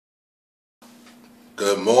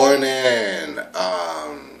Good morning,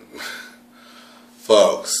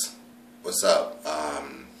 folks. What's up?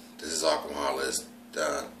 This is ArkyHeartless.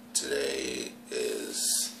 Today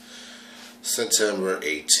is September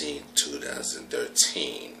 18th,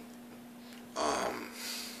 2013.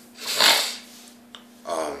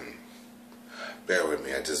 Bear with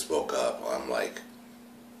me. I just woke up. I'm like,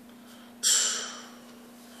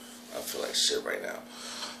 I feel like shit right now.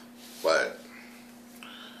 But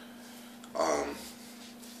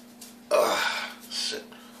shit.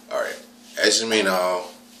 Alright. As you may know,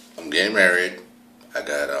 I'm getting married. I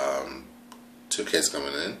got 2 kids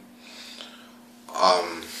coming in.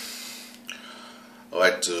 I'd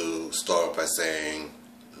like to start by saying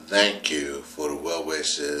thank you for the well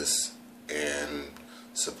wishes and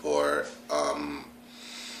support.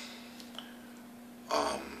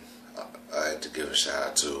 I had to give a shout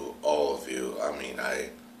out to all of you. I mean,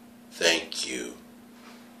 I thank you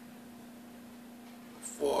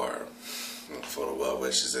for the well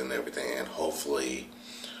wishes and everything, and hopefully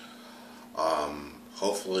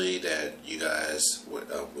that you guys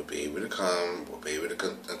would be able to come. We'll be able to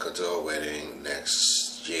come to our wedding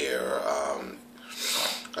next year.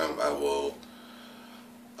 I will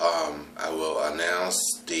announce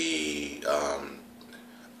the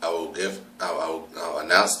I'll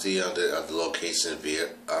announce the location via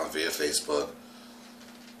Facebook.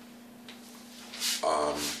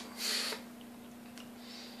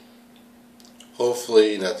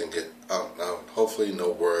 Hopefully nothing hopefully no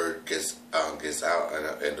word gets out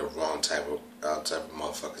and the wrong type of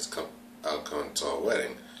motherfuckers come to our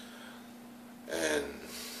wedding. And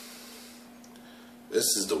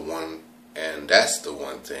this is the one, and that's the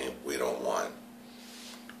one thing we don't want.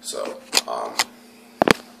 So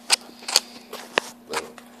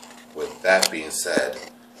with that being said,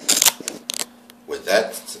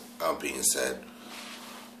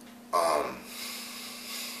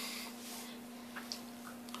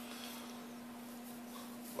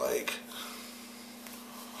 like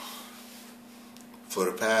for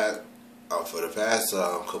the past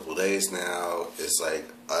couple days now, it's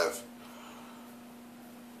like I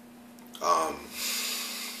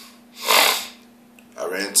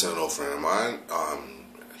ran into an old friend of mine.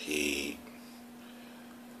 He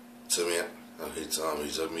took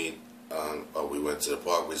me. We went to the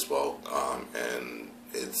park. We spoke, and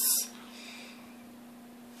it's.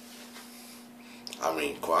 I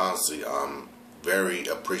mean, quite honestly, I'm very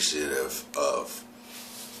appreciative of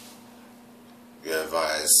your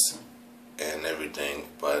advice and everything.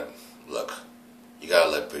 But look, you gotta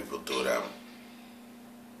let people do them.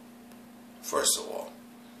 First of all,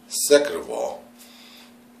 second of all,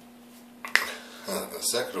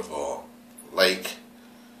 like,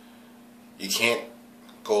 you can't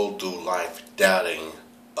go through life doubting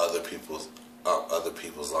other people's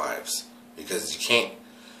lives, because you can't,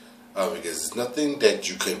 because there's nothing that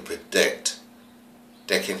you can predict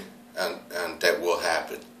that can and that will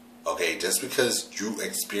happen. Okay, just because you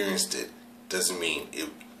experienced it doesn't mean it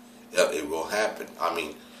will happen. I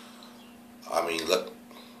mean, look.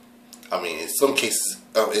 I mean, in some cases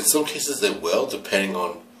it will, depending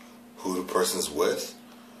on who the person's with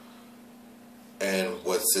and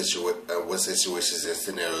what situations and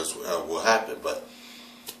scenarios will happen. But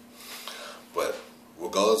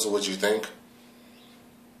regardless of what you think,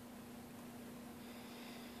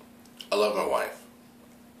 I love my wife,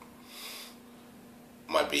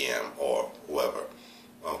 my BM, or whoever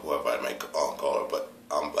I may call her. But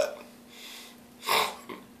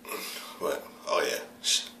oh yeah.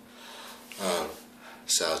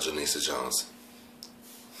 Shout out Janisa Jones.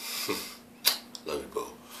 Love you, boo.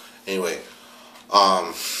 Anyway,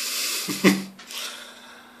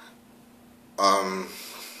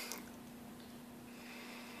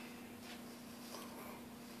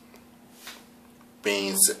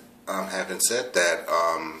 having said that,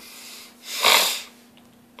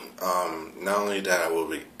 not only that I will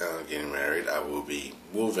be getting married, I will be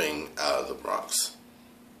moving out of the Bronx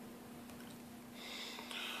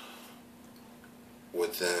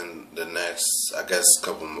within the next, I guess,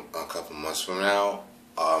 couple months from now.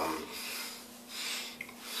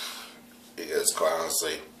 Because quite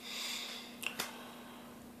honestly,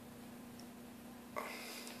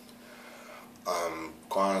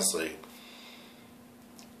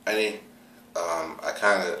 I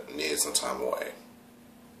kind of needed some time away.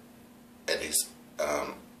 At least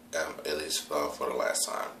for the last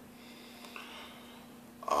time.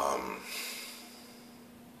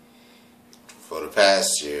 For the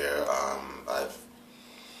past year,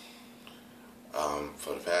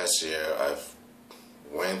 I've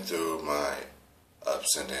went through my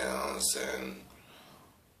ups and downs and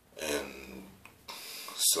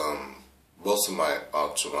some most of my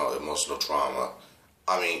emotional trauma.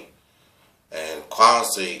 I mean, and quite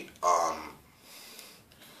honestly,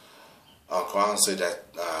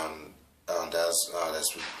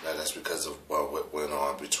 that's because of what went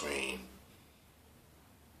on between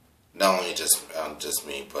not only just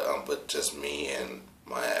me, but just me and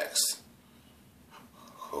my ex,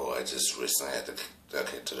 who I just recently had to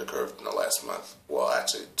kick to the curb in the last month. Well,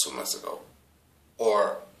 actually 2 months ago,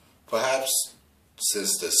 or perhaps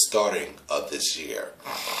since the starting of this year,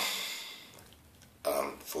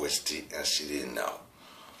 for which she didn't know.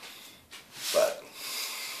 But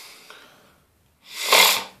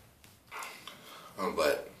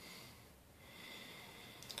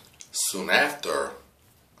soon after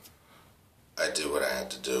I did what I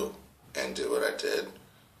had to do and did what I did,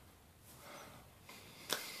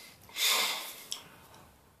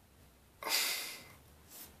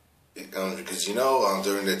 because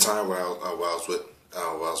during the time where I was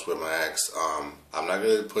with my ex, I'm not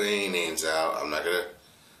gonna put any names out. I'm not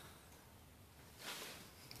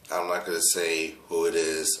gonna say who it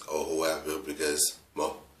is or whoever, because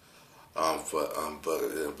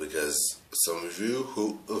because some of you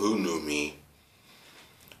who knew me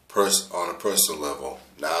on a personal level,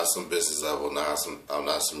 not some business level, not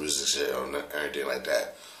some music shit or anything like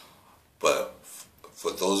that, but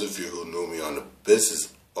for those of you who knew me on a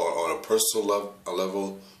business or on a personal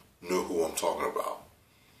level, knew who I'm talking about.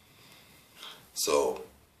 So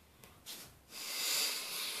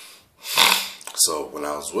when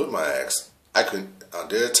I was with my ex, I couldn't.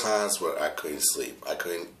 There are times where I couldn't sleep. I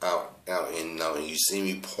couldn't. And you see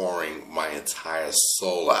me pouring my entire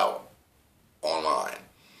soul out online.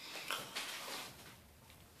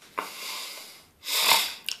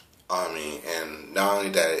 I mean, and not only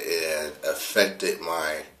that, it affected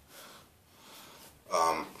my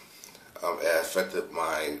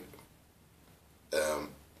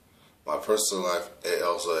my personal life. It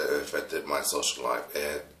also affected my social life.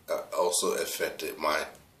 It also affected my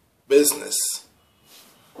business,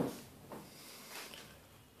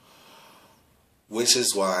 which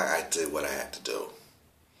is why I did what I had to do.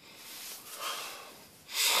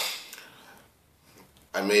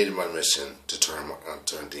 I made it my mission to turn my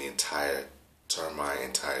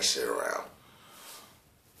entire shit around.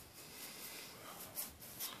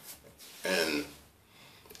 And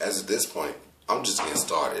as of this point, I'm just getting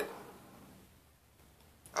started.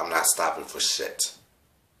 I'm not stopping for shit.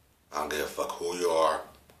 I don't give a fuck who you are,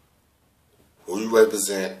 who you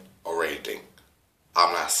represent, or anything.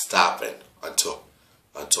 I'm not stopping until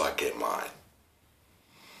I get mine.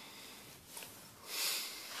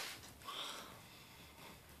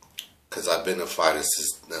 Because I've been a fighter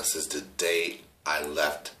since the day I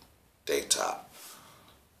left Daytop.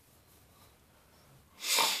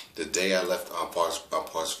 The day I left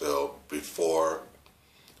Parksville, before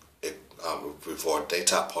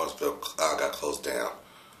Daytop Parksville got closed down,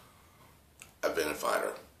 I've been a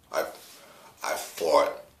fighter. I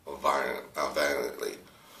fought violently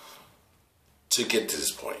to get to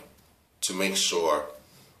this point, to make sure,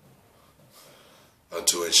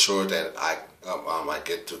 to ensure that I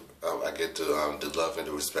get the love and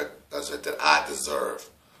the respect that I deserve.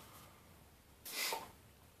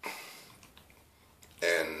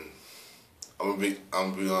 And I'm gonna be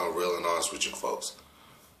real and honest with you folks.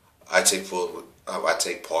 I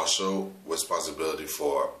take partial responsibility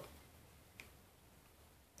for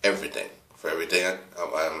everything. For everything I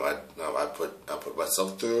put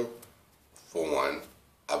myself through. For one,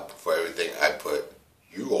 for everything I put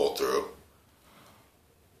you all through.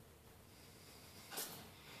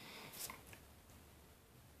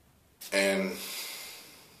 And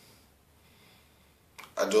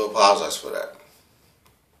I do apologize for that.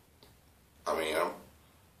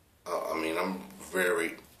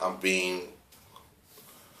 I'm being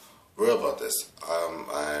real about this.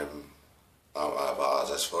 I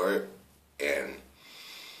apologize for it, and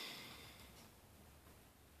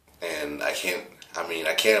I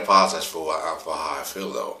can't apologize for how I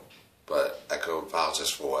feel though, but I could apologize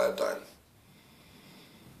for what I've done.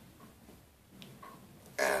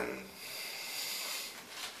 And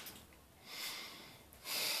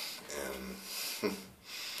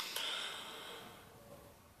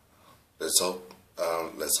let's hope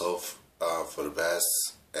for the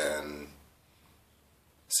best, and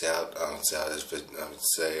see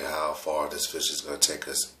how far this fish is going to take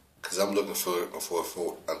us. Because I'm looking forward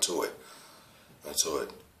to it.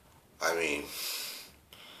 I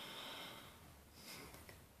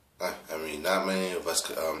mean, not many of us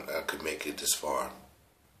could make it this far.